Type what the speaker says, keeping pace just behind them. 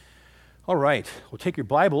All right, we'll take your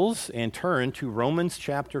Bibles and turn to Romans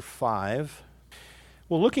chapter 5.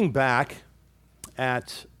 Well, looking back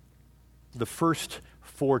at the first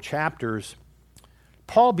 4 chapters,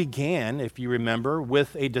 Paul began, if you remember,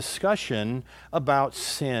 with a discussion about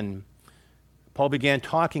sin. Paul began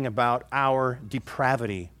talking about our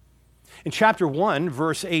depravity. In chapter 1,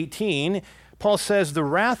 verse 18, Paul says, "The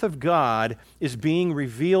wrath of God is being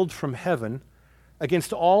revealed from heaven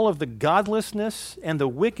against all of the godlessness and the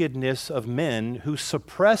wickedness of men who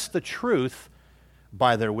suppress the truth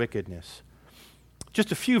by their wickedness."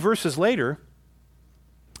 Just a few verses later,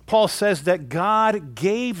 Paul says that God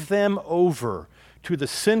gave them over to the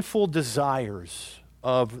sinful desires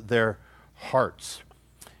of their hearts.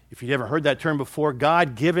 If you've never heard that term before,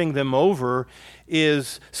 God giving them over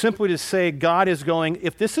is simply to say God is going,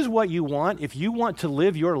 if this is what you want, if you want to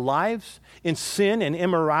live your lives in sin and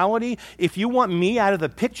immorality, if you want me out of the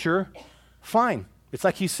picture, fine. It's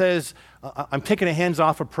like he says, I'm taking a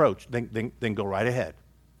hands-off approach, then go right ahead,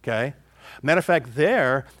 okay? Matter of fact,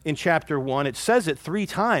 there in chapter 1, it says it 3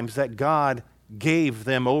 times that God gave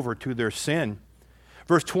them over to their sin.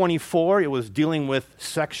 Verse 24, it was dealing with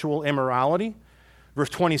sexual immorality. Verse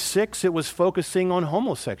 26, it was focusing on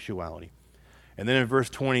homosexuality. And then in verse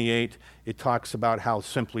 28, it talks about how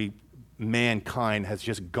simply mankind has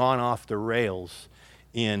just gone off the rails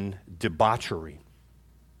in debauchery.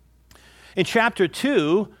 In chapter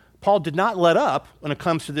 2, Paul did not let up when it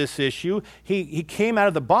comes to this issue. He came out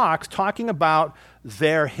of the box talking about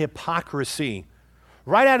their hypocrisy.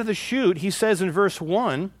 Right out of the chute, he says in verse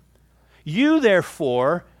 1, "You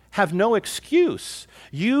therefore have no excuse,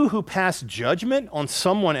 you who pass judgment on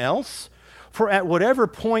someone else, for at whatever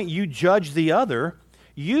point you judge the other,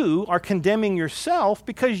 you are condemning yourself,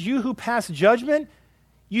 because you who pass judgment,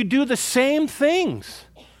 you do the same things."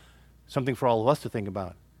 Something for all of us to think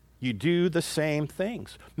about. You do the same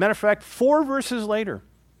things. Matter of fact, 4 verses later,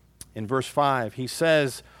 in verse 5, he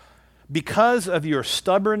says, "Because of your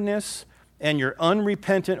stubbornness and your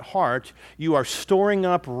unrepentant heart, you are storing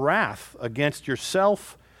up wrath against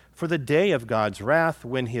yourself for the day of God's wrath,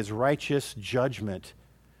 when his righteous judgment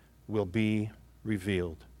will be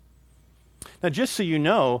revealed." Now, just so you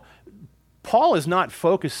know, Paul is not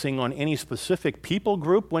focusing on any specific people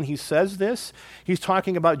group when he says this. He's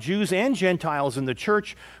talking about Jews and Gentiles in the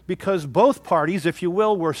church, because both parties, if you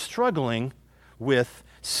will, were struggling with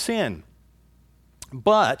sin.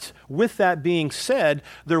 But with that being said,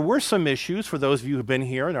 there were some issues, for those of you who have been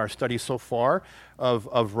here in our study so far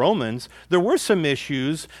of Romans, there were some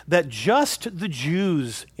issues that just the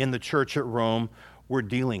Jews in the church at Rome were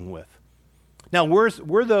dealing with. Now,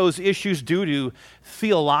 were those issues due to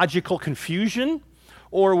theological confusion,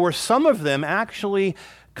 or were some of them actually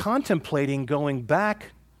contemplating going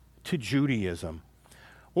back to Judaism?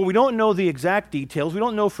 Well, we don't know the exact details. We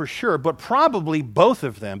don't know for sure, but probably both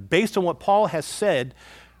of them, based on what Paul has said,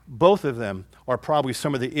 both of them are probably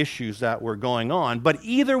some of the issues that were going on. But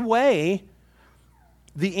either way,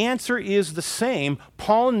 the answer is the same.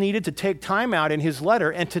 Paul needed to take time out in his letter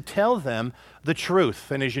and to tell them the truth.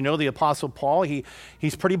 And as you know, the Apostle Paul,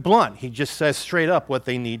 he's pretty blunt. He just says straight up what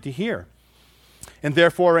they need to hear. And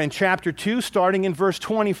therefore, in chapter 2, starting in verse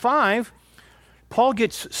 25, Paul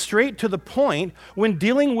gets straight to the point when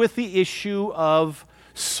dealing with the issue of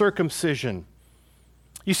circumcision.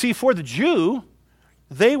 You see, for the Jew,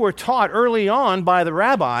 they were taught early on by the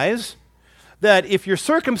rabbis that if you're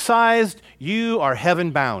circumcised, you are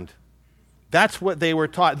heaven-bound. That's what they were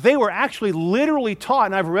taught. They were actually literally taught,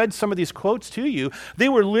 and I've read some of these quotes to you, they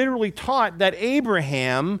were literally taught that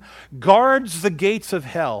Abraham guards the gates of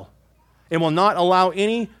hell and will not allow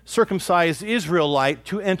any circumcised Israelite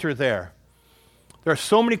to enter there. There are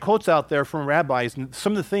so many quotes out there from rabbis and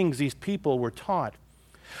some of the things these people were taught.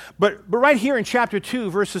 But right here in chapter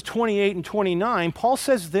 2, verses 28 and 29, Paul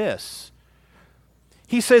says this.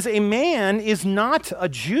 He says, "A man is not a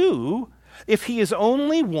Jew if he is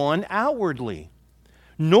only one outwardly,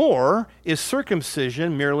 nor is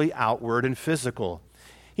circumcision merely outward and physical."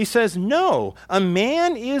 He says, no, a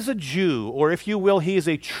man is a Jew, or if you will, he is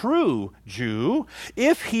a true Jew,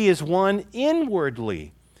 if he is one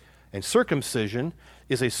inwardly. And circumcision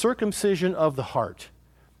is a circumcision of the heart.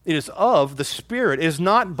 It is of the Spirit. It is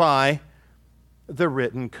not by the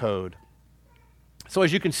written code. So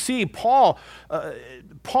as you can see, Paul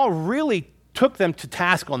really took them to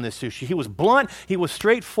task on this issue. He was blunt. He was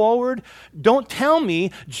straightforward. Don't tell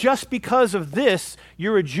me just because of this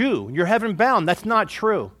you're a Jew. You're heaven bound. That's not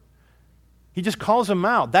true. He just calls them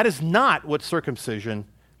out. That is not what circumcision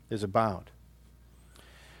is about.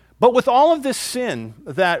 But with all of this sin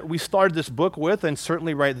that we started this book with, and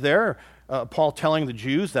certainly right there Paul telling the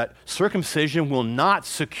Jews that circumcision will not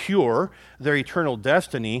secure their eternal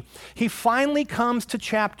destiny, he finally comes to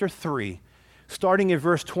chapter 3, starting in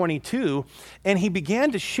verse 22, and he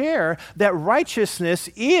began to share that righteousness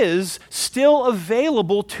is still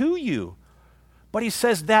available to you. But he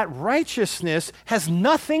says that righteousness has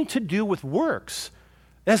nothing to do with works.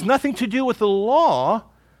 It has nothing to do with the law,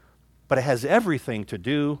 but it has everything to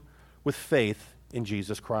do with faith in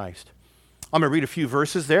Jesus Christ. I'm going to read a few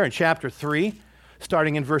verses there in chapter 3,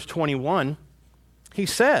 starting in verse 21. He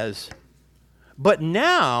says, "But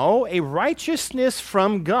now a righteousness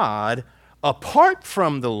from God, apart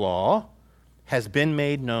from the law, has been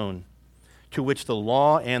made known, to which the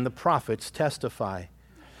law and the prophets testify.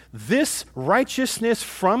 This righteousness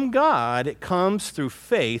from God comes through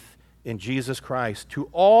faith in Jesus Christ, to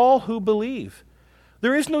all who believe.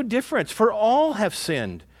 There is no difference, for all have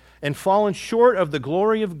sinned and fallen short of the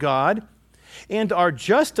glory of God, and are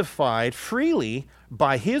justified freely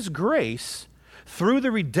by his grace through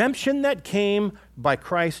the redemption that came by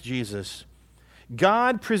Christ Jesus.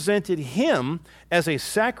 God presented him as a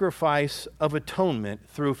sacrifice of atonement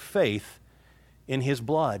through faith in his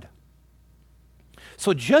blood."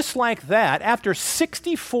 So just like that, after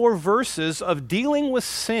 64 verses of dealing with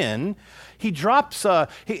sin, he drops a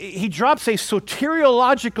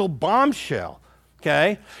soteriological bombshell.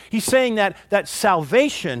 Okay? He's saying that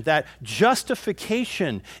salvation, that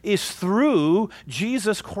justification is through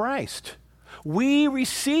Jesus Christ. We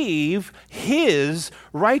receive his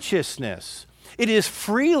righteousness. It is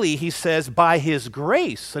freely, he says, by his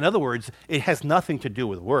grace. In other words, it has nothing to do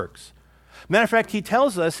with works. Matter of fact, he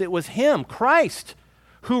tells us it was him, Christ,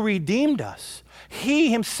 who redeemed us.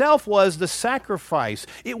 He himself was the sacrifice.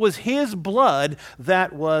 It was his blood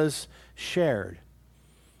that was shared.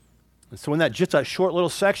 And so in that just a short little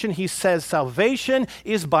section, he says salvation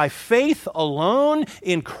is by faith alone,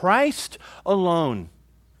 in Christ alone.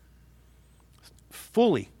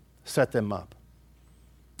 Fully set them up.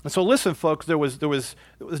 And so listen, folks, there was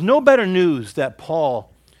no better news that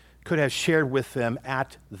Paul could have shared with them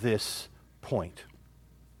at this point.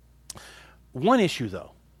 One issue,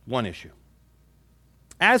 though.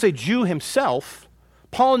 As a Jew himself,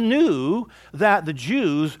 Paul knew that the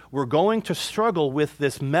Jews were going to struggle with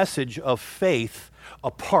this message of faith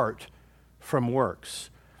apart from works.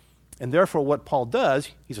 And therefore, what Paul does,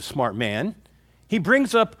 he's a smart man, he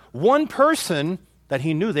brings up one person that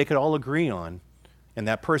he knew they could all agree on, and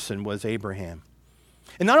that person was Abraham.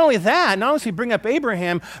 And not only does he bring up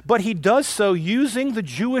Abraham, but he does so using the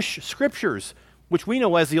Jewish scriptures, which we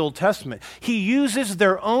know as the Old Testament. He uses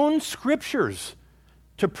their own scriptures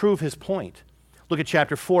to prove his point. Look at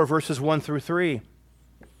chapter 4, verses 1 through 3.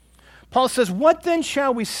 Paul says, "What then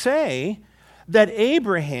shall we say that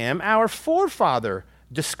Abraham, our forefather,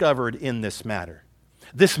 discovered in this matter?"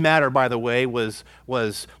 This matter, by the way, was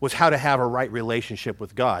how to have a right relationship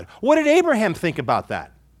with God. What did Abraham think about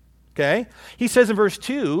that? Okay? He says in verse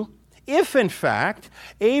 2, if in fact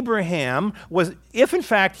Abraham was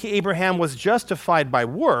justified by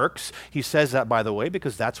works, he says that, by the way,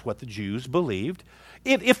 because that's what the Jews believed.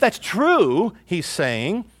 If that's true, he's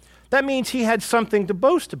saying, that means he had something to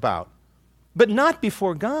boast about, but not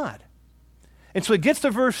before God. And so he gets to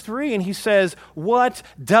verse 3 and he says, what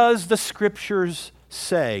does the scriptures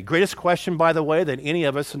say? Greatest question, by the way, that any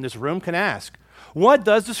of us in this room can ask. What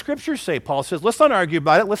does the scripture say? Paul says, let's not argue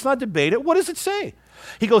about it. Let's not debate it. What does it say?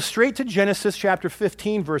 He goes straight to Genesis chapter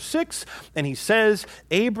 15, verse 6, and he says,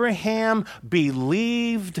 Abraham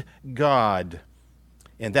believed God,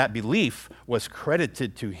 and that belief was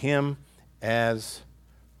credited to him as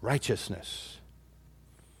righteousness.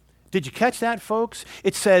 Did you catch that, folks?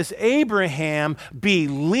 It says Abraham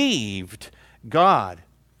believed God.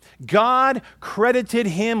 God credited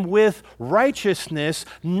him with righteousness,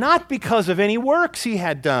 not because of any works he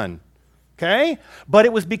had done, okay? But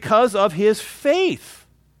it was because of his faith.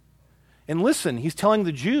 And listen, he's telling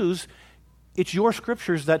the Jews, it's your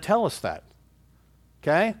scriptures that tell us that,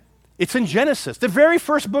 okay? It's in Genesis, the very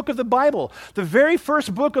first book of the Bible. The very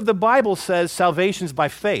first book of the Bible says salvation's by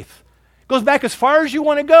faith. It goes back as far as you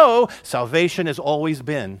want to go. Salvation has always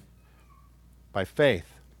been by faith.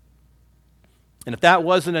 And if that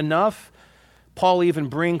wasn't enough, Paul even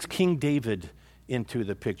brings King David into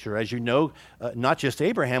the picture. As you know, not just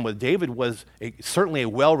Abraham, but David was certainly a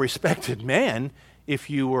well-respected man if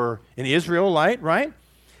you were an Israelite, right?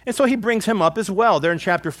 And so he brings him up as well there in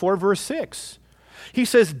chapter 4, verse 6. He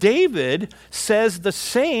says, David says the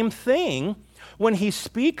same thing when he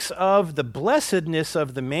speaks of the blessedness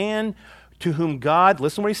of the man to whom God,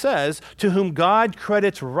 listen what he says, to whom God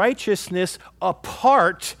credits righteousness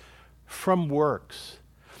apart from works.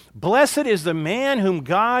 Blessed is the man whom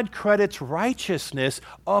God credits righteousness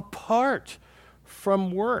apart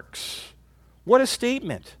from works. What a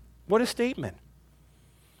statement. What a statement.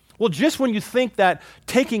 Well, just when you think that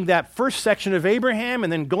taking that first section of Abraham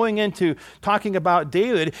and then going into talking about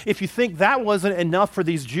David, if you think that wasn't enough for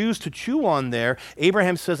these Jews to chew on there,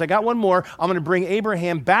 Abraham says, I got one more. I'm going to bring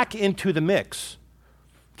Abraham back into the mix.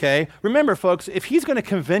 Okay? Remember, folks, if he's going to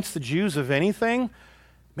convince the Jews of anything,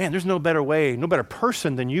 man, there's no better way, no better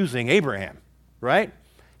person than using Abraham, right?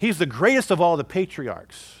 He's the greatest of all the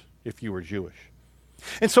patriarchs, if you were Jewish.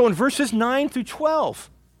 And so in verses 9 through 12,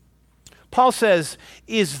 Paul says,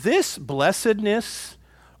 is this blessedness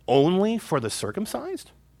only for the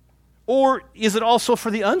circumcised? Or is it also for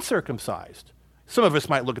the uncircumcised? Some of us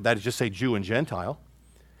might look at that as just say Jew and Gentile.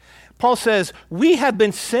 Paul says, we have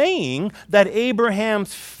been saying that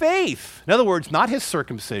Abraham's faith, in other words, not his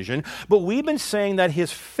circumcision, but we've been saying that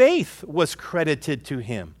his faith was credited to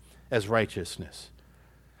him as righteousness.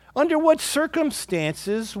 Under what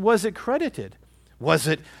circumstances was it credited? Was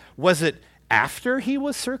it after he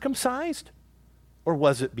was circumcised, or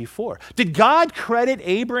was it before? Did God credit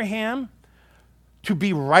Abraham to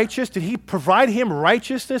be righteous? Did he provide him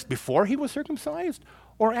righteousness before he was circumcised,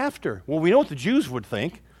 or after? Well, we know what the Jews would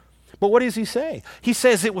think. But what does he say? He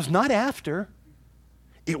says it was not after,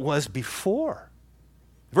 it was before.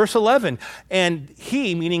 Verse 11, and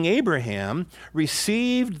he, meaning Abraham,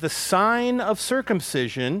 received the sign of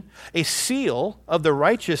circumcision, a seal of the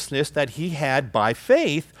righteousness that he had by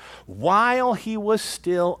faith, while he was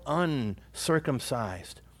still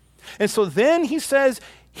uncircumcised. And so then he says,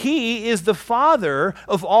 he is the father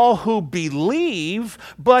of all who believe,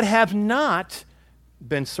 but have not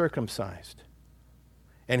been circumcised.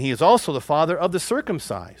 And he is also the father of the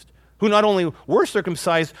circumcised, who not only were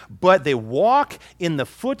circumcised, but they walk in the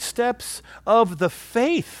footsteps of the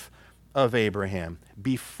faith of Abraham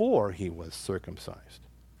before he was circumcised.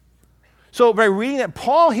 So by reading that,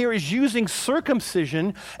 Paul here is using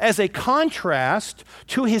circumcision as a contrast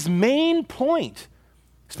to his main point,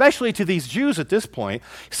 especially to these Jews at this point,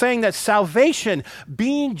 saying that salvation,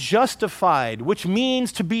 being justified, which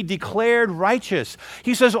means to be declared righteous,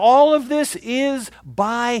 he says all of this is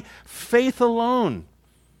by faith alone.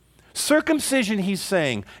 Circumcision, he's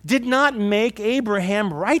saying, did not make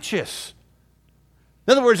Abraham righteous.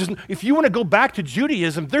 In other words, if you want to go back to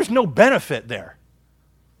Judaism, there's no benefit there.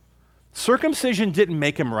 Circumcision didn't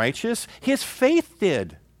make him righteous. His faith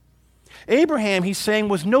did. Abraham, he's saying,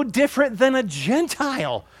 was no different than a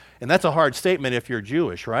Gentile. And that's a hard statement if you're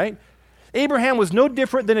Jewish, right? Abraham was no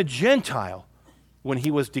different than a Gentile when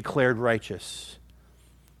he was declared righteous.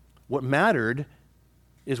 What mattered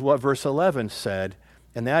is what verse 11 said,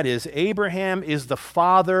 and that is, Abraham is the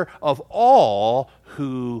father of all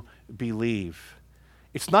who believe.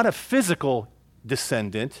 It's not a physical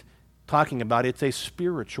descendant talking about, it's a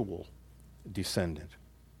spiritual descendant.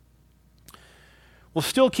 Well,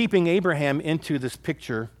 still keeping Abraham into this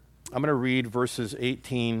picture, I'm going to read verses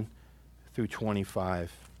 18 through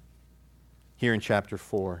 25 here in chapter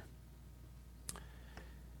 4.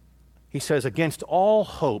 He says, against all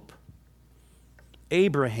hope,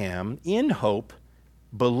 Abraham, in hope,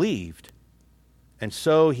 believed, and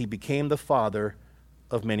so he became the father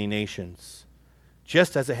of many nations.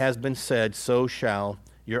 Just as it has been said, so shall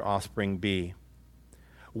your offspring be.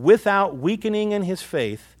 Without weakening in his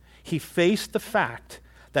faith, he faced the fact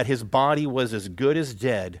that his body was as good as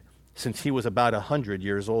dead since he was about 100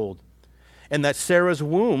 years old, and that Sarah's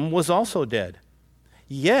womb was also dead.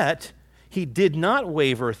 Yet he did not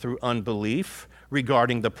waver through unbelief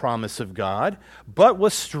regarding the promise of God, but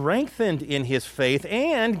was strengthened in his faith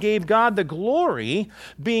and gave God the glory,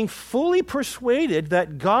 being fully persuaded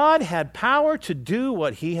that God had power to do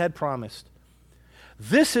what he had promised.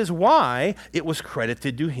 This is why it was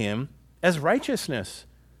credited to him as righteousness.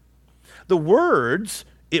 The words,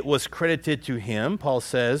 it was credited to him, Paul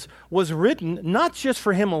says, was written not just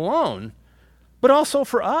for him alone, but also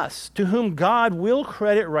for us, to whom God will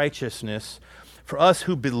credit righteousness, for us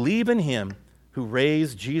who believe in him, who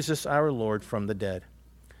raised Jesus our Lord from the dead.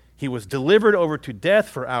 He was delivered over to death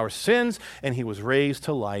for our sins, and he was raised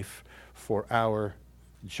to life for our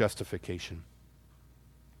justification.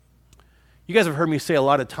 You guys have heard me say a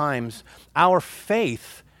lot of times, our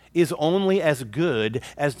faith is only as good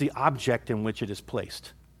as the object in which it is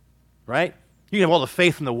placed, right? You can have all the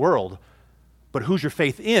faith in the world, but who's your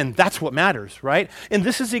faith in? That's what matters, right? And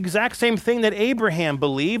this is the exact same thing that Abraham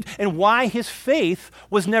believed and why his faith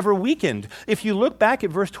was never weakened. If you look back at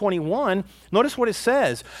verse 21, notice what it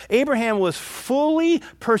says. Abraham was fully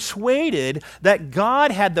persuaded that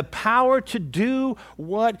God had the power to do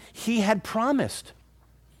what he had promised.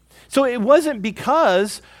 So it wasn't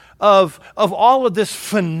because of all of this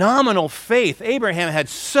phenomenal faith, Abraham had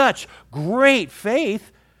such great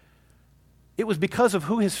faith, it was because of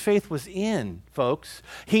who his faith was in, folks.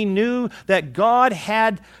 He knew that God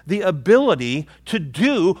had the ability to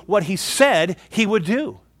do what he said he would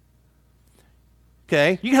do.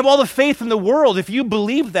 Okay? You can have all the faith in the world. If you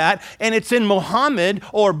believe that and it's in Muhammad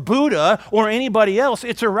or Buddha or anybody else,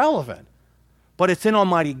 it's irrelevant. But it's in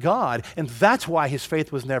Almighty God, and that's why his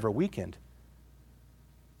faith was never weakened.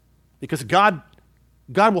 Because God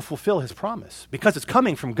will fulfill his promise, because it's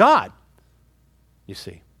coming from God, you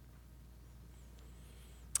see.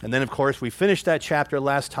 And then, of course, we finished that chapter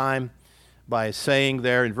last time by saying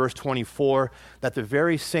there in verse 24 that the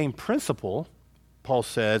very same principle, Paul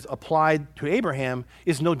says, applied to Abraham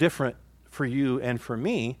is no different for you and for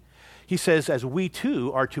me. He says, as we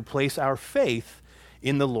too are to place our faith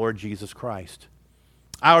in the Lord Jesus Christ.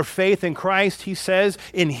 Our faith in Christ, he says,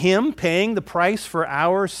 in him paying the price for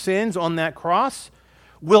our sins on that cross,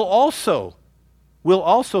 will also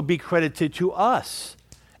be credited to us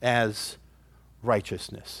as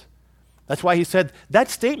righteousness. That's why he said that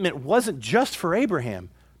statement wasn't just for Abraham,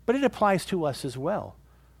 but it applies to us as well.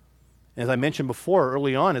 As I mentioned before,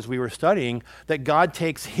 early on as we were studying, that God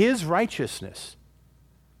takes his righteousness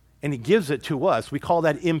and he gives it to us. We call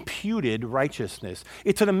that imputed righteousness.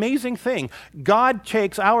 It's an amazing thing. God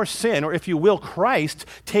takes our sin, or if you will, Christ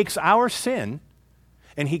takes our sin,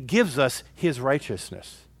 and he gives us his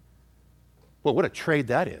righteousness. Well, what a trade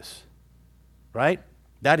that is, right?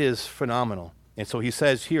 That is phenomenal. And so he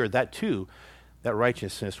says here that too, that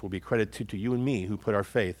righteousness will be credited to you and me who put our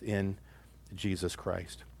faith in Jesus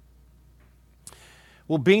Christ.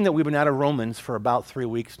 Well, being that we've been out of Romans for about 3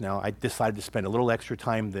 weeks now, I decided to spend a little extra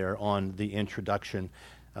time there on the introduction.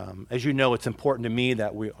 As you know, it's important to me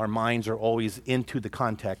that our minds are always into the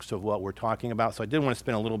context of what we're talking about. So I did want to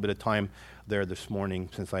spend a little bit of time there this morning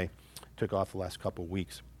since I took off the last couple of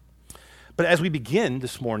weeks. But as we begin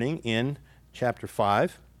this morning in chapter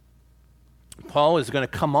 5, Paul is going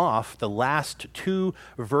to come off the last 2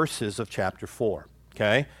 verses of chapter 4.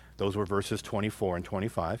 Okay? Those were verses 24 and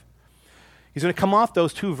 25. He's going to come off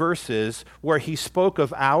those 2 verses where he spoke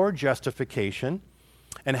of our justification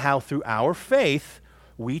and how through our faith,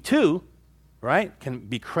 we too, right, can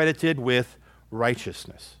be credited with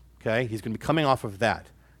righteousness. Okay? He's going to be coming off of that.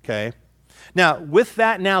 Okay? Now, with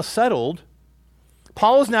that now settled,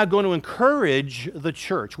 Paul is now going to encourage the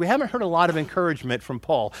church. We haven't heard a lot of encouragement from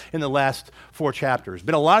Paul in the last 4 chapters.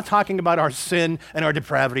 Been a lot of talking about our sin and our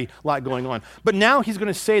depravity, a lot going on. But now he's going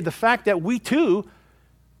to say the fact that we too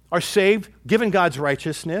are saved, given God's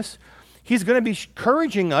righteousness. He's going to be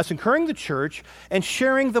encouraging the church, and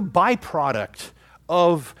sharing the byproduct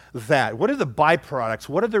of that. What are the byproducts?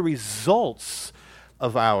 What are the results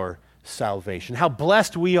of our salvation? How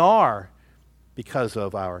blessed we are because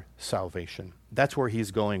of our salvation. That's where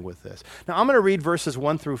he's going with this. Now, I'm going to read verses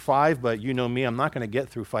 1 through 5, but you know me, I'm not going to get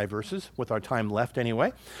through 5 verses with our time left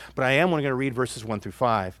anyway. But I am going to read verses 1 through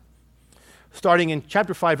 5. Starting in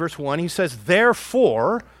chapter 5, verse 1, he says,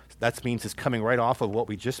 therefore, that means it's coming right off of what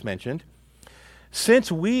we just mentioned,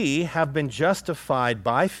 since we have been justified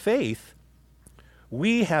by faith,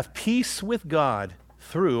 we have peace with God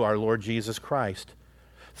through our Lord Jesus Christ,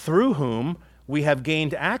 through whom we have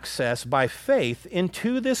gained access by faith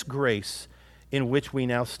into this grace in which we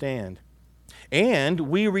now stand. And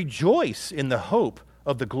we rejoice in the hope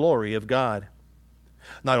of the glory of God.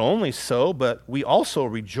 Not only so, but we also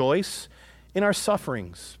rejoice in our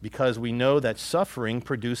sufferings, because we know that suffering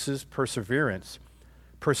produces perseverance.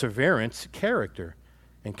 Perseverance, character,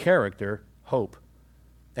 and character, hope.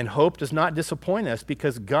 And hope does not disappoint us,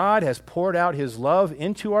 because God has poured out his love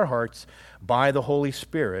into our hearts by the Holy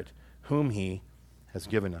Spirit, whom he has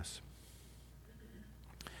given us.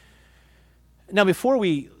 Now, before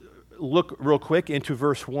we look real quick into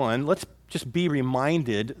verse 1, let's just be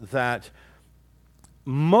reminded that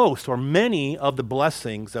most or many of the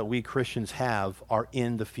blessings that we Christians have are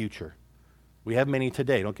in the future. We have many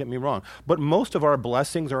today, don't get me wrong. But most of our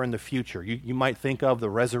blessings are in the future. You might think of the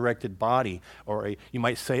resurrected body, or you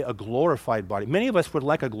might say a glorified body. Many of us would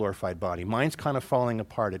like a glorified body. Mine's kind of falling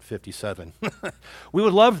apart at 57. We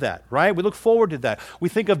would love that, right? We look forward to that. We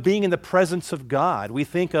think of being in the presence of God. We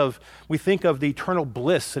think of the eternal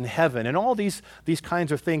bliss in heaven and all these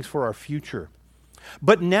kinds of things for our future.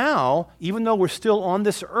 But now, even though we're still on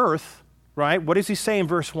this earth, right, what does he say in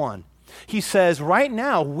verse 1? He says, right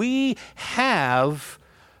now, we have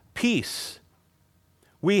peace.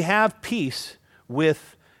 We have peace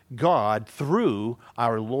with God through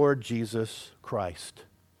our Lord Jesus Christ.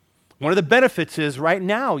 One of the benefits is right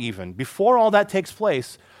now, even, before all that takes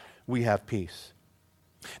place, we have peace.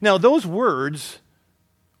 Now, those words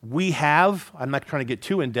we have, I'm not trying to get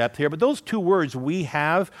too in depth here, but those two words, we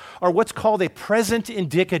have, are what's called a present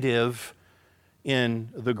indicative in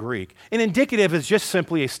the Greek. An indicative is just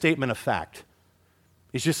simply a statement of fact.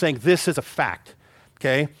 It's just saying this is a fact,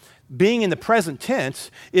 okay? Being in the present tense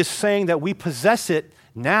is saying that we possess it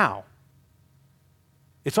now.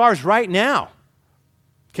 It's ours right now,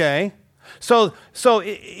 okay? So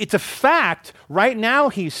it's a fact. Right now,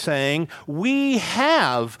 he's saying, we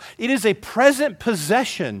have, it is a present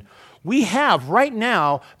possession. We have right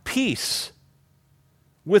now peace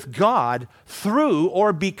with God through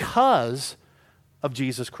or because of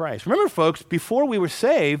Jesus Christ. Remember, folks, before we were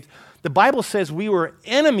saved, the Bible says we were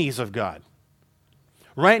enemies of God.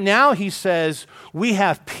 Right now, he says we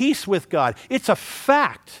have peace with God. It's a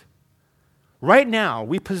fact. Right now,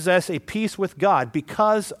 we possess a peace with God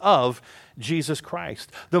because of Jesus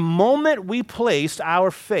Christ. The moment we placed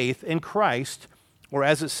our faith in Christ, or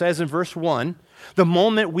as it says in verse 1, the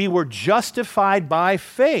moment we were justified by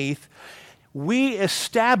faith, we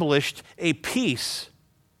established a peace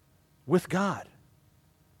with God.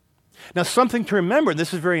 Now, something to remember, and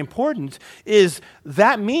this is very important, is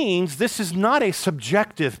that means this is not a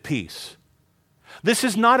subjective peace. This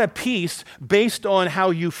is not a peace based on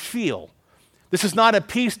how you feel. This is not a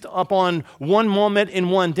peace upon one moment in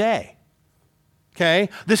one day. Okay?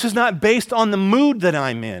 This is not based on the mood that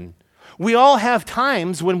I'm in. We all have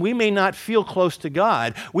times when we may not feel close to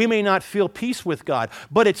God. We may not feel peace with God,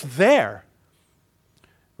 but it's there.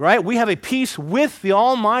 Right? We have a peace with the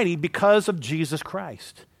Almighty because of Jesus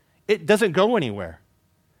Christ. It doesn't go anywhere.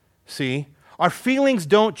 See? Our feelings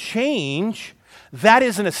don't change. That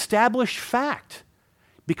is an established fact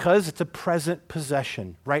because it's a present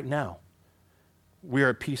possession right now. We are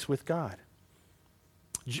at peace with God.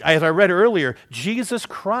 As I read earlier, Jesus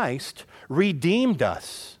Christ redeemed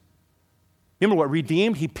us. Remember what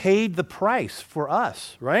redeemed? He paid the price for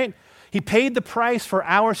us, right? He paid the price for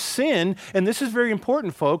our sin, and this is very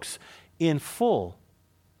important, folks, in full.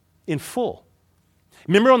 In full.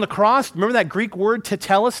 Remember on the cross, remember that Greek word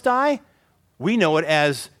tetelestai? We know it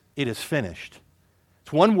as it is finished.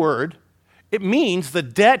 It's one word. It means the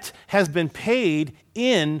debt has been paid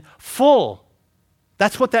in full.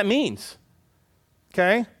 That's what that means.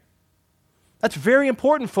 Okay? That's very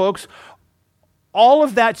important, folks. All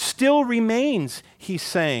of that still remains, he's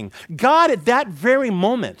saying. God, at that very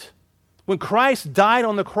moment, when Christ died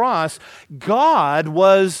on the cross, God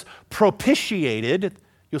was propitiated.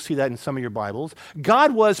 You'll see that in some of your Bibles.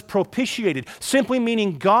 God was propitiated, simply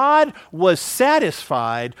meaning God was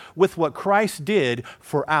satisfied with what Christ did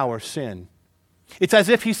for our sin. It's as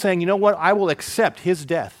if he's saying, you know what, I will accept his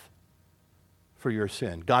death for your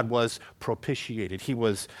sin. God was propitiated. He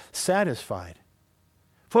was satisfied.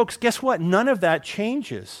 Folks, guess what? None of that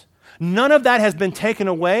changes. None of that has been taken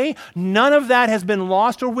away. None of that has been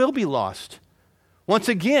lost or will be lost. Once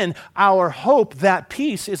again, our hope, that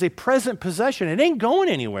peace, is a present possession. It ain't going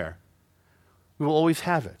anywhere. We will always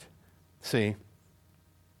have it. See?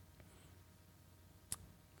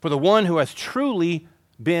 For the one who has truly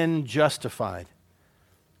been justified,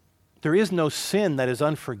 there is no sin that is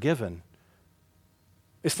unforgiven.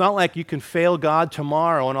 It's not like you can fail God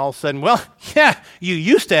tomorrow and all of a sudden, well, yeah, you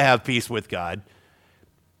used to have peace with God.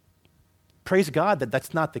 Praise God that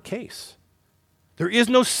that's not the case. There is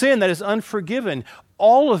no sin that is unforgiven.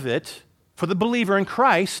 All of it, for the believer in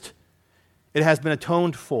Christ, it has been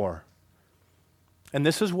atoned for. And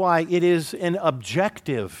this is why it is an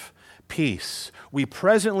objective peace. We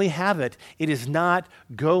presently have it. It is not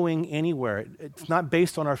going anywhere. It's not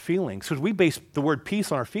based on our feelings. Because we base the word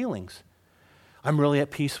peace on our feelings. I'm really at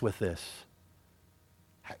peace with this.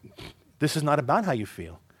 This is not about how you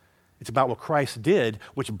feel. It's about what Christ did,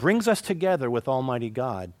 which brings us together with Almighty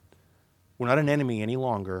God. We're not an enemy any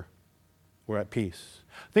longer. We're at peace.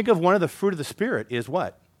 Think of one of the fruit of the Spirit is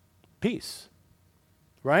what? Peace.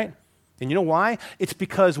 Right? And you know why? It's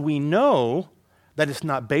because we know that it's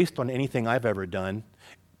not based on anything I've ever done.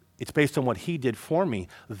 It's based on what he did for me.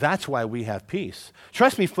 That's why we have peace.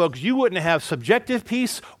 Trust me, folks, you wouldn't have subjective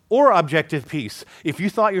peace or objective peace if you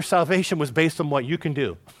thought your salvation was based on what you can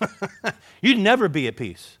do. You'd never be at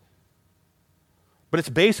peace. But it's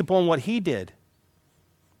based upon what he did.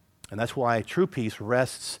 And that's why true peace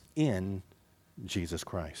rests in Jesus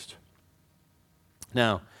Christ.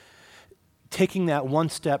 Now, taking that one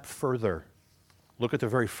step further, look at the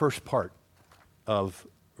very first part of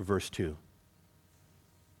verse 2.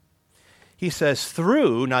 He says,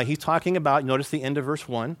 through, now he's talking about, notice the end of verse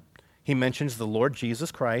 1, he mentions the Lord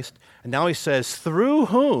Jesus Christ, and now he says, through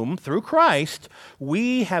whom, through Christ,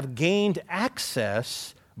 we have gained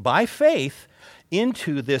access by faith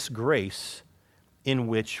into this grace in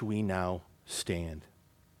which we now stand.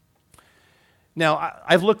 Now,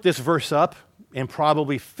 I've looked this verse up in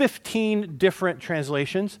probably 15 different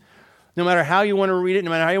translations. No matter how you want to read it, no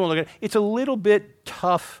matter how you want to look at it, it's a little bit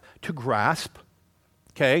tough to grasp,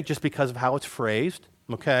 okay, just because of how it's phrased,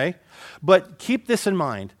 okay? But keep this in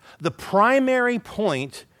mind. The primary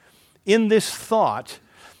point in this thought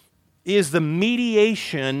is the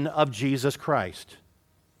mediation of Jesus Christ,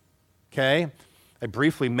 okay? I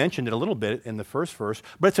briefly mentioned it a little bit in the first verse,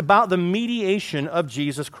 but it's about the mediation of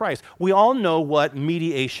Jesus Christ. We all know what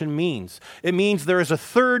mediation means. It means there is a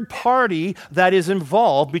third party that is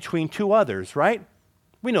involved between two others, right?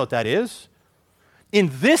 We know what that is.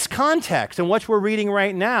 In this context, and what we're reading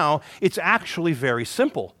right now, it's actually very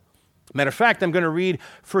simple. Matter of fact, I'm going to read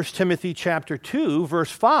 1 Timothy chapter 2,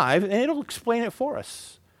 verse 5, and it'll explain it for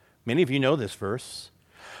us. Many of you know this verse.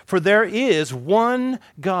 For there is one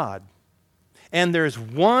God, and there's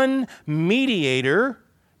one mediator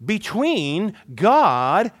between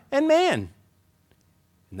God and man.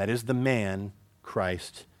 And that is the man,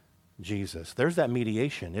 Christ Jesus. There's that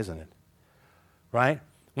mediation, isn't it? Right?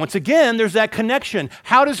 Once again, there's that connection.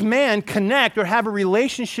 How does man connect or have a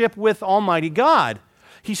relationship with Almighty God?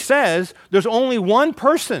 He says there's only one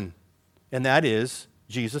person, and that is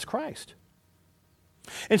Jesus Christ.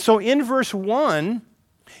 And so in verse 1,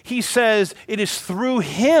 he says it is through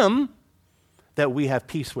him that we have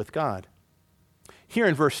peace with God. Here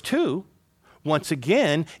in verse 2, once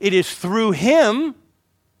again, it is through him,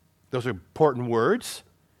 those are important words,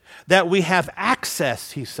 that we have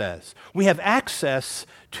access, he says. We have access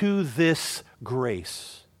to this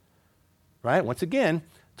grace. Right? Once again,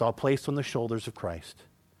 it's all placed on the shoulders of Christ.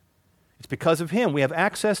 It's because of him we have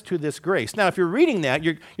access to this grace. Now, if you're reading that,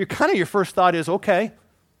 your first thought is, okay,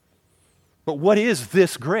 but what is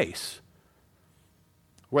this grace?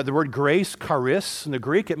 Where the word grace, charis, in the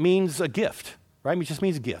Greek, it means a gift, right? It just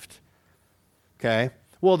means gift, okay?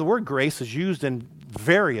 Well, the word grace is used in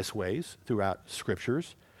various ways throughout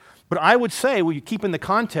Scriptures, but I would say, well, you keep in the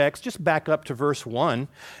context, just back up to verse 1,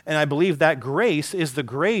 and I believe that grace is the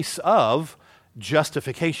grace of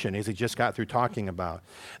justification, as he just got through talking about.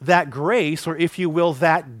 That grace, or if you will,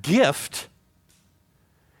 that gift,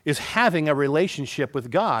 is having a relationship with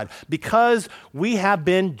God. Because we have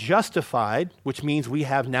been justified, which means we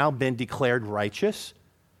have now been declared righteous,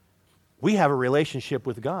 we have a relationship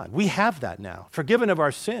with God. We have that now. Forgiven of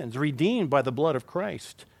our sins, redeemed by the blood of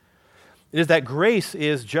Christ. It is that grace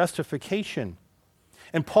is justification.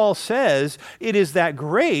 And Paul says it is that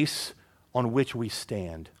grace on which we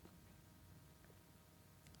stand.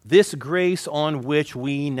 This grace on which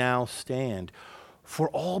we now stand. For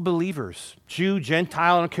all believers, Jew,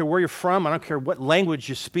 Gentile, I don't care where you're from, I don't care what language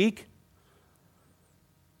you speak.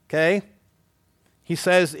 Okay? He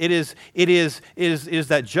says it is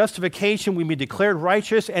that justification, we be declared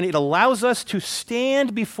righteous, and it allows us to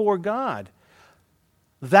stand before God.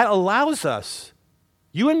 That allows us,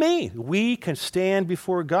 you and me, we can stand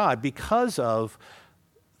before God because of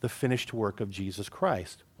the finished work of Jesus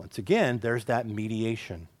Christ. Once again, there's that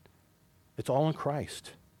mediation. It's all in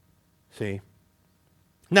Christ. See?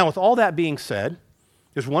 Now, with all that being said,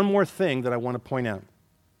 there's one more thing that I want to point out.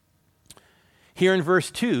 Here in verse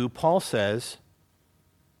 2, Paul says,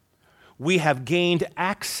 we have gained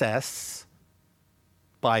access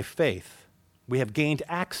by faith. We have gained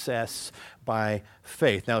access by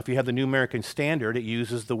faith. Now, if you have the New American Standard, it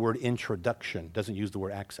uses the word introduction, doesn't use the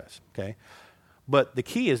word access, okay? But the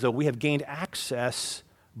key is, though, we have gained access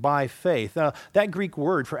by faith. Now, that Greek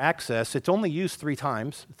word for access, it's only used 3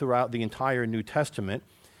 times throughout the entire New Testament.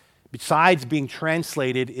 Besides being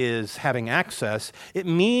translated as having access, it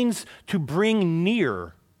means to bring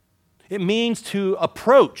near. It means to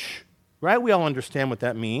approach, right? We all understand what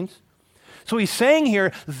that means. So he's saying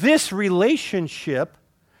here, this relationship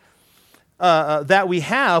that we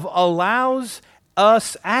have allows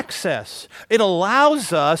us access. It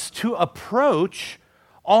allows us to approach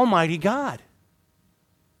Almighty God.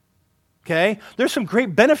 Okay? There's some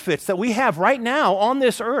great benefits that we have right now on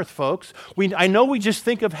this earth, folks. I know we just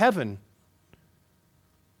think of heaven,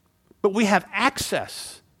 but we have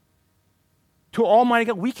access to Almighty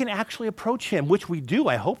God. We can actually approach him, which we do.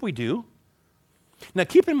 I hope we do. Now,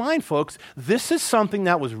 keep in mind, folks, this is something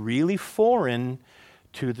that was really foreign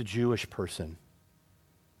to the Jewish person.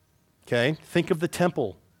 Okay? Think of the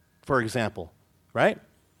temple, for example, right?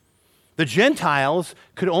 The Gentiles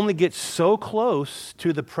could only get so close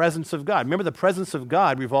to the presence of God. Remember, the presence of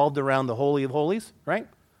God revolved around the Holy of Holies, right?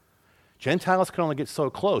 Gentiles could only get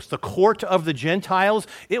so close. The court of the Gentiles,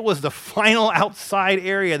 it was the final outside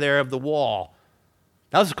area there of the wall.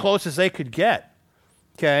 That was as close as they could get,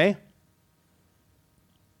 okay?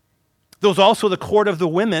 There was also the court of the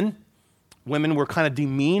women, Women were kind of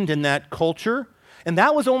demeaned in that culture, and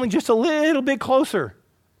that was only just a little bit closer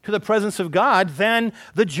to the presence of God than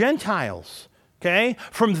the Gentiles. Okay?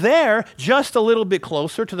 From there, just a little bit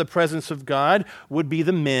closer to the presence of God would be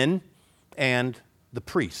the men and the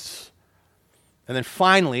priests. And then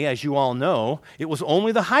finally, as you all know, it was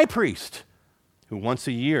only the high priest who once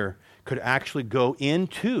a year could actually go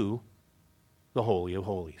into the Holy of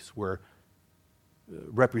Holies, where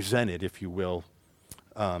represented, if you will,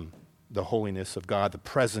 the holiness of God, the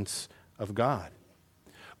presence of God.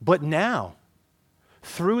 But now,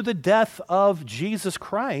 through the death of Jesus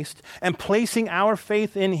Christ and placing our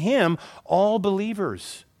faith in him, all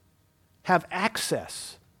believers have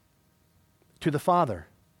access to the Father.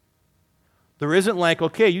 There isn't like,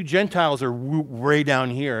 okay, you Gentiles are way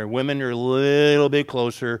down here. Women are a little bit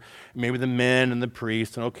closer, maybe the men and the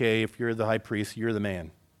priests. And okay, if you're the high priest, you're the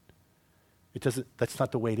man. That's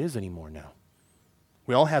not the way it is anymore now.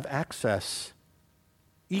 We all have access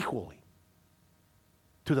equally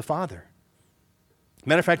to the Father.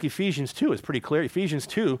 Matter of fact, Ephesians 2 is pretty clear. Ephesians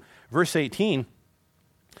 2, verse 18,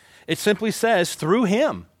 it simply says, through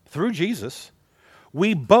him, through Jesus,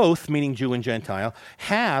 we both, meaning Jew and Gentile,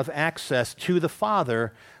 have access to the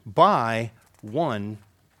Father by one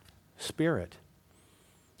Spirit.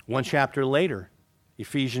 One chapter later,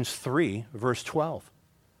 Ephesians 3, verse 12.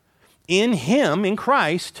 In him, in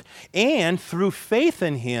Christ, and through faith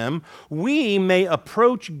in him, we may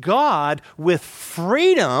approach God with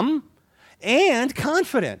freedom and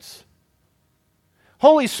confidence.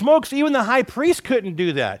 Holy smokes, even the high priest couldn't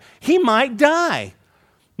do that. He might die.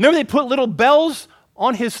 Remember they put little bells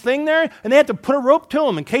on his thing there, and they had to put a rope to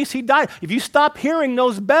him in case he died. If you stop hearing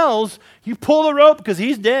those bells, you pull the rope because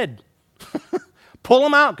he's dead. Pull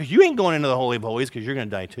him out because you ain't going into the Holy of Holies because you're going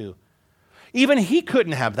to die too. Even he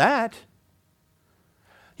couldn't have that.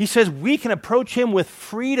 He says we can approach him with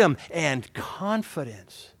freedom and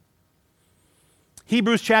confidence.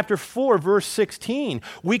 Hebrews chapter 4, verse 16.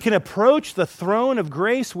 We can approach the throne of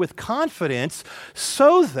grace with confidence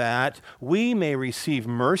so that we may receive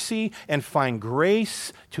mercy and find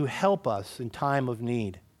grace to help us in time of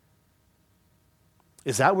need.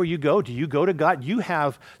 Is that where you go? Do you go to God? You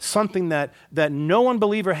have something that no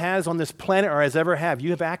unbeliever has on this planet or has ever had.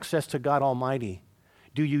 You have access to God Almighty.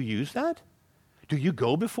 Do you use that? Do you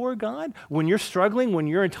go before God? When you're struggling, when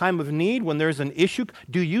you're in time of need, when there's an issue,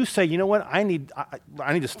 do you say, you know what, I need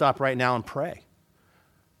to stop right now and pray?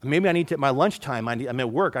 Maybe I need to, at my lunchtime, I'm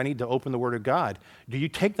at work, I need to open the Word of God. Do you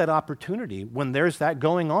take that opportunity when there's that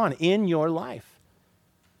going on in your life?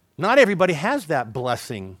 Not everybody has that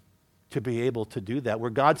blessing to be able to do that, where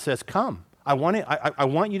God says, come. I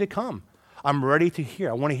want you to come. I'm ready to hear.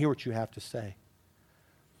 I want to hear what you have to say.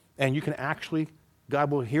 And you can actually,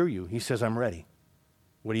 God will hear you. He says, I'm ready.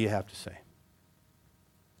 What do you have to say?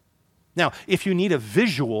 Now, if you need a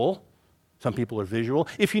visual, some people are visual,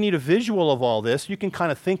 if you need a visual of all this, you can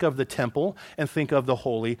kind of think of the temple and think of the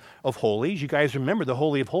Holy of Holies. You guys remember the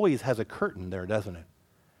Holy of Holies has a curtain there, doesn't it?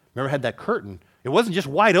 Remember it had that curtain. It wasn't just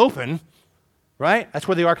wide open, right? That's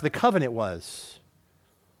where the Ark of the Covenant was.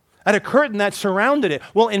 Had a curtain that surrounded it.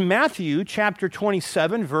 Well, in Matthew chapter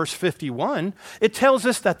 27, verse 51, it tells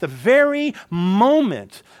us that the very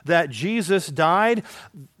moment that Jesus died,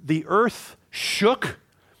 the earth shook,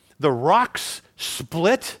 the rocks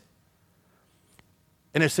split,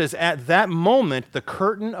 and it says at that moment, the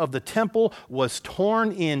curtain of the temple was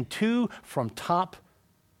torn in two from top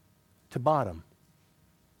to bottom.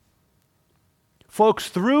 Folks,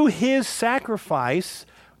 through his sacrifice,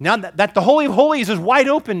 now that the Holy of Holies is wide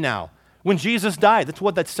open now when Jesus died. That's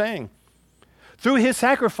what that's saying. Through his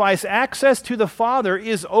sacrifice, access to the Father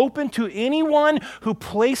is open to anyone who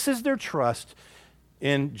places their trust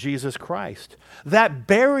in Jesus Christ. That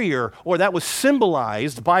barrier, or that was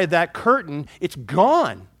symbolized by that curtain, it's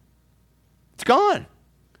gone. It's gone.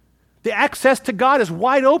 The access to God is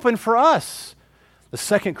wide open for us. The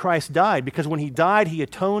second Christ died because when he died, he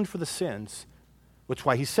atoned for the sins, which is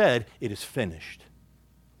why he said, it is finished.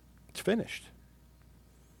 It's finished.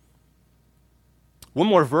 One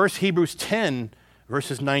more verse, Hebrews 10,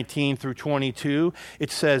 verses 19 through 22. It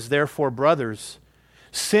says, therefore, brothers,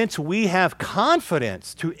 since we have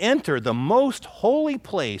confidence to enter the most holy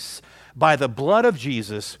place by the blood of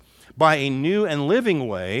Jesus, by a new and living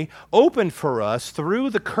way, opened for us through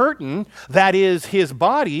the curtain that is his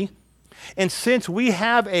body, and since we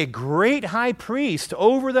have a great high priest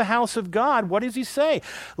over the house of God, what does he say?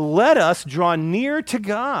 Let us draw near to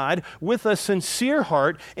God with a sincere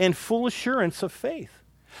heart and full assurance of faith.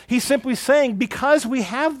 He's simply saying, because we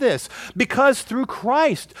have this, because through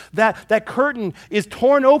Christ, that curtain is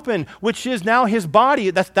torn open, which is now his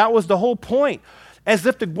body, that was the whole point. as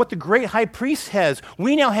if what the great high priest has,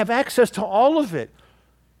 we now have access to all of it.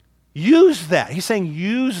 Use that. He's saying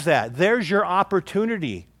use that. There's your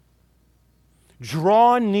opportunity.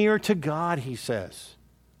 Draw near to God, he says,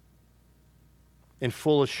 in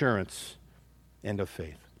full assurance and of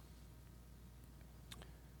faith.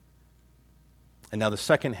 And now the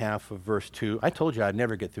second half of verse 2, I told you I'd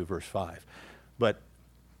never get through verse 5, but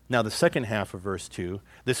now the second half of verse 2,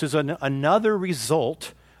 this is another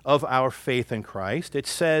result of our faith in Christ. It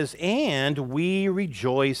says, and we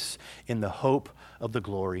rejoice in the hope of the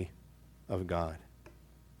glory of God.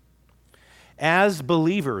 As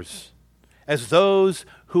believers, as those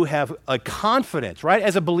who have a confidence, right?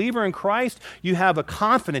 As a believer in Christ, you have a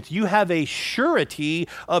confidence, you have a surety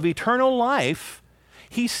of eternal life.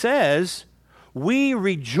 He says, we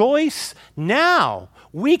rejoice now.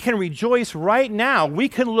 We can rejoice right now. We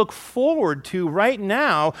can look forward to right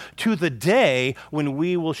now to the day when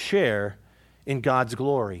we will share in God's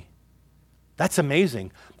glory. That's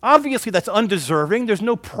amazing. Obviously, that's undeserving. There's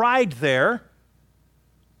no pride there.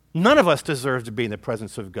 None of us deserve to be in the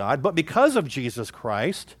presence of God, but because of Jesus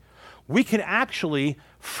Christ, we can actually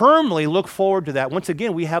firmly look forward to that. Once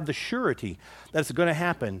again, we have the surety that it's going to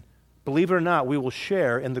happen. Believe it or not, we will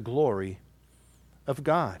share in the glory of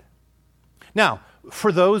God. Now,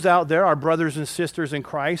 for those out there, our brothers and sisters in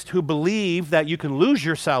Christ, who believe that you can lose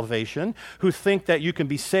your salvation, who think that you can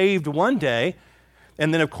be saved one day,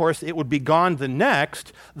 and then, of course, it would be gone the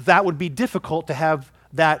next, that would be difficult to have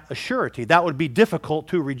that assurity. That would be difficult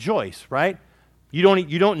to rejoice, right? You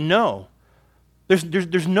don't know.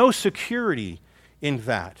 There's no security in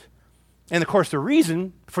that. And, of course, the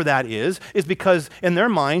reason for that is because in their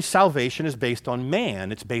minds, salvation is based on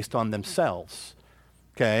man. It's based on themselves.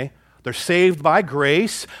 Okay? They're saved by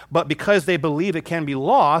grace, but because they believe it can be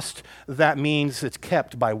lost, that means it's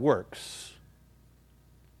kept by works.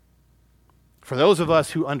 For those of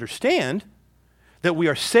us who understand that we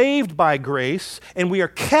are saved by grace and we are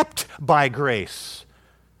kept by grace.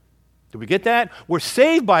 Do we get that? We're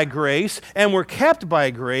saved by grace and we're kept by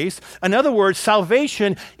grace. In other words,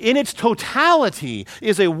 salvation in its totality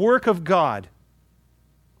is a work of God.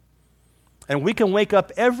 And we can wake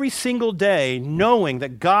up every single day knowing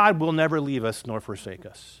that God will never leave us nor forsake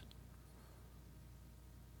us.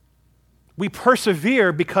 We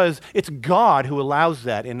persevere because it's God who allows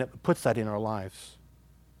that and puts that in our lives.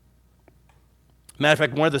 Matter of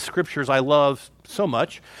fact, one of the scriptures I love so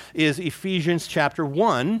much is Ephesians chapter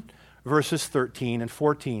 1, verses 13 and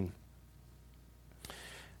 14.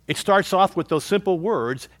 It starts off with those simple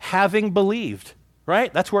words, having believed.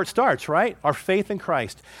 Right? That's where it starts, right? Our faith in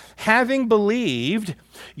Christ. Having believed,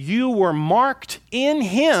 you were marked in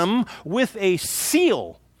him with a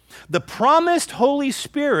seal. The promised Holy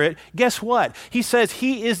Spirit, guess what? He says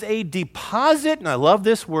he is a deposit, and I love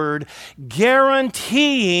this word,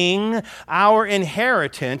 guaranteeing our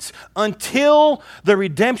inheritance until the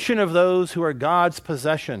redemption of those who are God's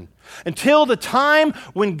possession. Until the time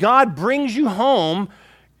when God brings you home,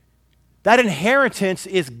 that inheritance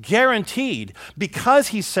is guaranteed because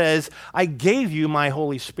he says, I gave you my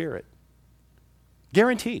Holy Spirit.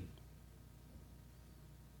 Guaranteed.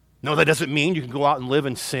 No, that doesn't mean you can go out and live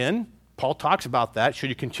in sin. Paul talks about that. Should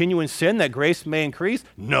you continue in sin that grace may increase?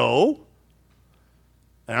 No.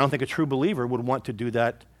 And I don't think a true believer would want to do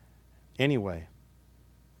that anyway.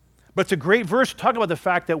 But it's a great verse to talk about the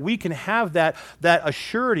fact that we can have that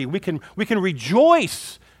assurity. We can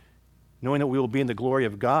rejoice knowing that we will be in the glory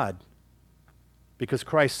of God. Because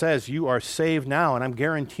Christ says, you are saved now, and I'm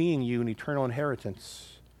guaranteeing you an eternal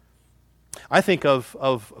inheritance. I think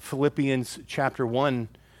of Philippians chapter 1,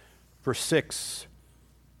 verse 6.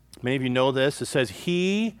 Many of you know this. It says,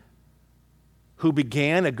 he who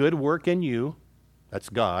began a good work in you, that's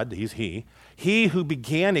God, he's he who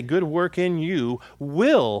began a good work in you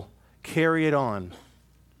will carry it on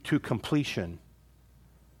to completion.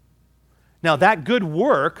 Now that good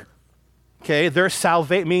work, okay, their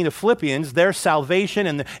salvation, meaning the Philippians, their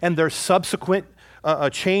salvation and their subsequent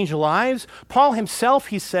changed lives, Paul himself,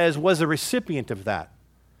 he says, was a recipient of that.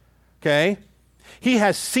 Okay? He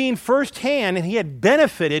has seen firsthand and he had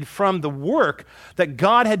benefited from the work that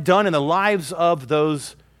God had done in the lives of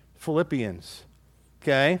those Philippians.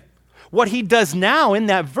 Okay? What he does now in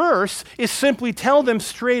that verse is simply tell them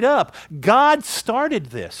straight up, God started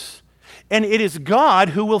this, and it is God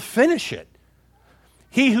who will finish it.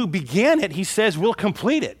 He who began it, he says, will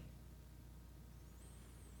complete it.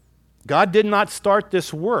 God did not start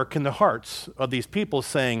this work in the hearts of these people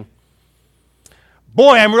saying,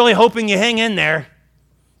 boy, I'm really hoping you hang in there.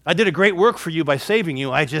 I did a great work for you by saving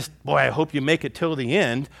you. I hope you make it till the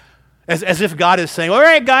end. As if God is saying, all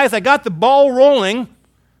right, guys, I got the ball rolling.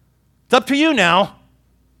 It's up to you now.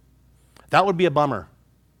 That would be a bummer.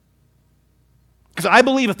 Because I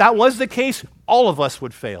believe if that was the case, all of us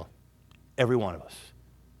would fail. Every one of us.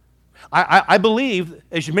 I believe,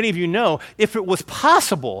 as many of you know, if it was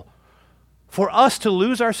possible for us to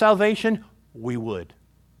lose our salvation, we would.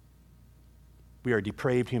 We are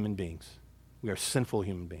depraved human beings. We are sinful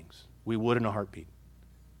human beings. We would in a heartbeat.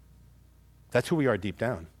 That's who we are deep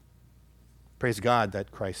down. Praise God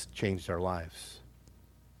that Christ changed our lives.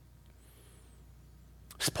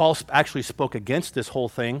 Paul actually spoke against this whole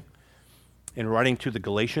thing in writing to the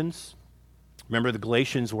Galatians. Remember, the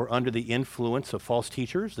Galatians were under the influence of false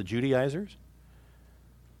teachers, the Judaizers.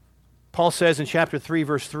 Paul says in chapter 3,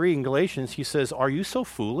 verse 3 in Galatians, he says, "Are you so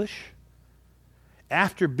foolish?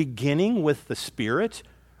 After beginning with the Spirit,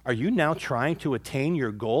 are you now trying to attain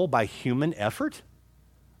your goal by human effort?"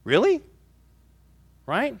 Really?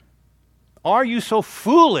 Right? Are you so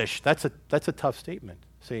foolish? That's a tough statement,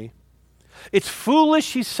 see? It's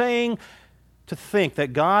foolish, he's saying, to think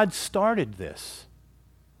that God started this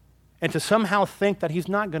and to somehow think that he's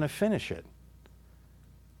not going to finish it.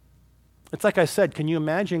 It's like I said, can you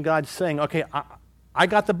imagine God saying, okay, I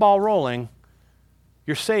got the ball rolling,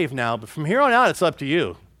 you're saved now, but from here on out, it's up to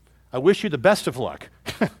you. I wish you the best of luck.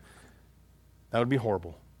 That would be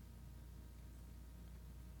horrible.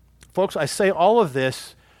 Folks, I say all of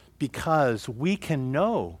this because we can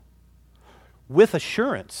know with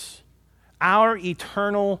assurance our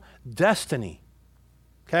eternal destiny.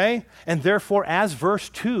 Okay? And therefore, as verse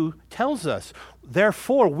 2 tells us,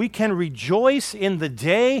 therefore we can rejoice in the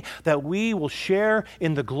day that we will share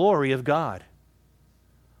in the glory of God.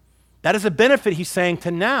 That is a benefit, he's saying, to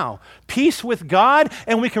now. Peace with God,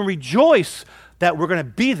 and we can rejoice that we're going to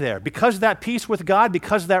be there. Because of that peace with God,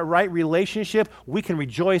 because of that right relationship, we can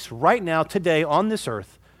rejoice right now, today, on this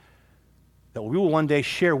earth, that we will one day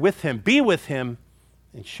share with him, be with him,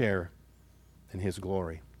 and share in his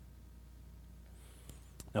glory.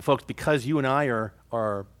 Now, folks, because you and I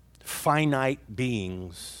are finite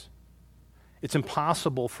beings, it's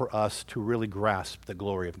impossible for us to really grasp the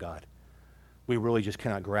glory of God. We really just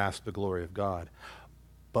cannot grasp the glory of God.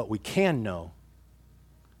 But we can know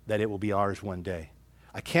that it will be ours one day.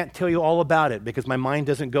 I can't tell you all about it because my mind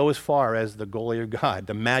doesn't go as far as the glory of God,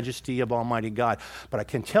 the majesty of Almighty God. But I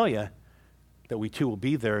can tell you that we too will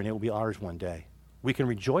be there and it will be ours one day. We can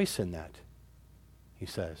rejoice in that, he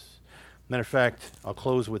says. Matter of fact, I'll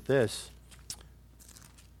close with this.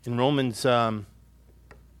 In Romans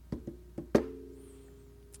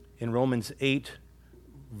 8,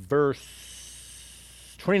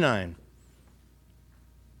 verse 29.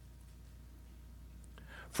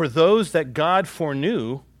 For those that God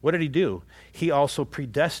foreknew, what did he do? He also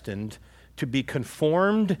predestined to be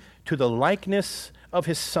conformed to the likeness of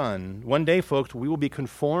his Son. One day, folks, we will be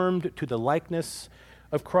conformed to the likeness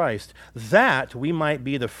of Christ, that we might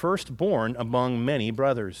be the firstborn among many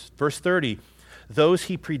brothers. Verse 30, those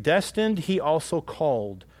he predestined, he also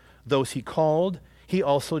called. Those he called, he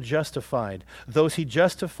also justified. Those he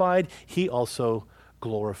justified, he also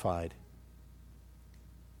glorified.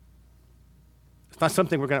 It's not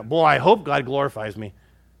something we're going to, boy, I hope God glorifies me.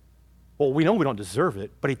 Well, we know we don't deserve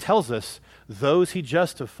it, but he tells us those he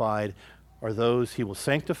justified are those he will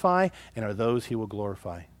sanctify and are those he will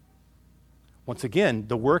glorify. Once again,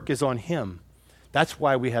 the work is on him. That's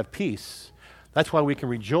why we have peace. That's why we can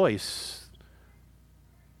rejoice.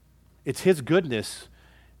 It's his goodness.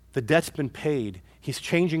 The debt's been paid. He's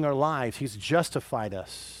changing our lives. He's justified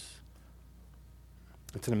us.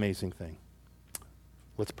 It's an amazing thing.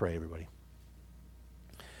 Let's pray, everybody.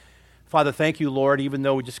 Father, thank you, Lord. Even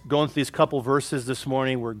though we're just going through these couple verses this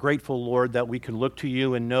morning, we're grateful, Lord, that we can look to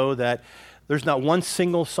you and know that there's not one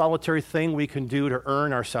single solitary thing we can do to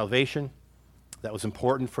earn our salvation. That was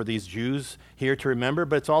important for these Jews here to remember,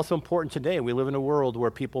 but it's also important today. We live in a world where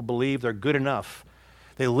people believe they're good enough.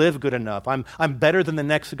 They live good enough. I'm better than the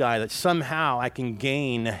next guy, that somehow I can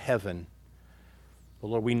gain heaven.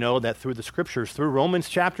 Well, Lord, we know that through the scriptures, through Romans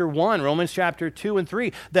chapter 1, Romans chapter 2 and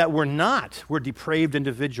 3, that we're depraved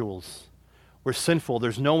individuals. We're sinful.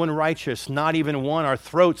 There's no one righteous, not even one. Our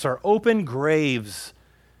throats are open graves.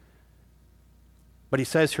 But he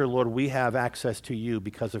says here, Lord, we have access to you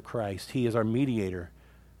because of Christ. He is our mediator.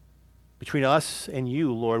 Between us and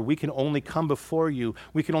you, Lord, we can only come before you.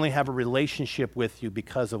 We can only have a relationship with you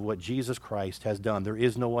because of what Jesus Christ has done. There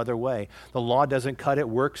is no other way. The law doesn't cut it.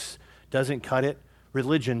 Works doesn't cut it.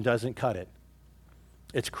 Religion doesn't cut it.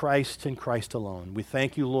 It's Christ and Christ alone. We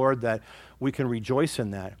thank you, Lord, that we can rejoice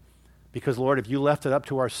in that. Because, Lord, if you left it up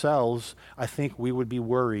to ourselves, I think we would be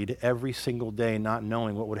worried every single day not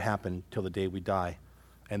knowing what would happen till the day we die.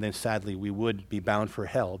 And then, sadly, we would be bound for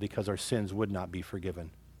hell because our sins would not be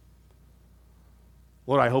forgiven.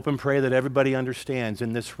 Lord, I hope and pray that everybody understands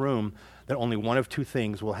in this room that only one of two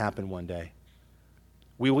things will happen one day.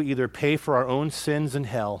 We will either pay for our own sins in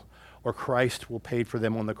hell, or Christ will pay for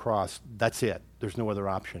them on the cross. That's it. There's no other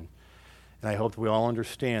option. And I hope that we all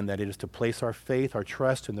understand that it is to place our faith, our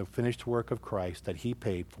trust in the finished work of Christ that he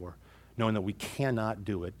paid for, knowing that we cannot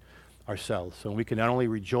do it ourselves. So we can not only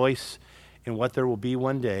rejoice in what there will be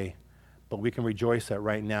one day, but we can rejoice that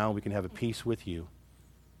right now we can have a peace with you.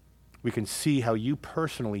 We can see how you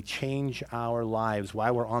personally change our lives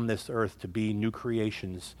while we're on this earth to be new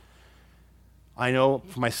creations. I know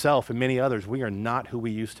for myself and many others, we are not who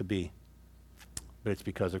we used to be, but it's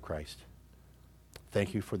because of Christ.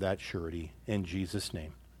 Thank you for that surety. In Jesus'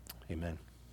 name, amen.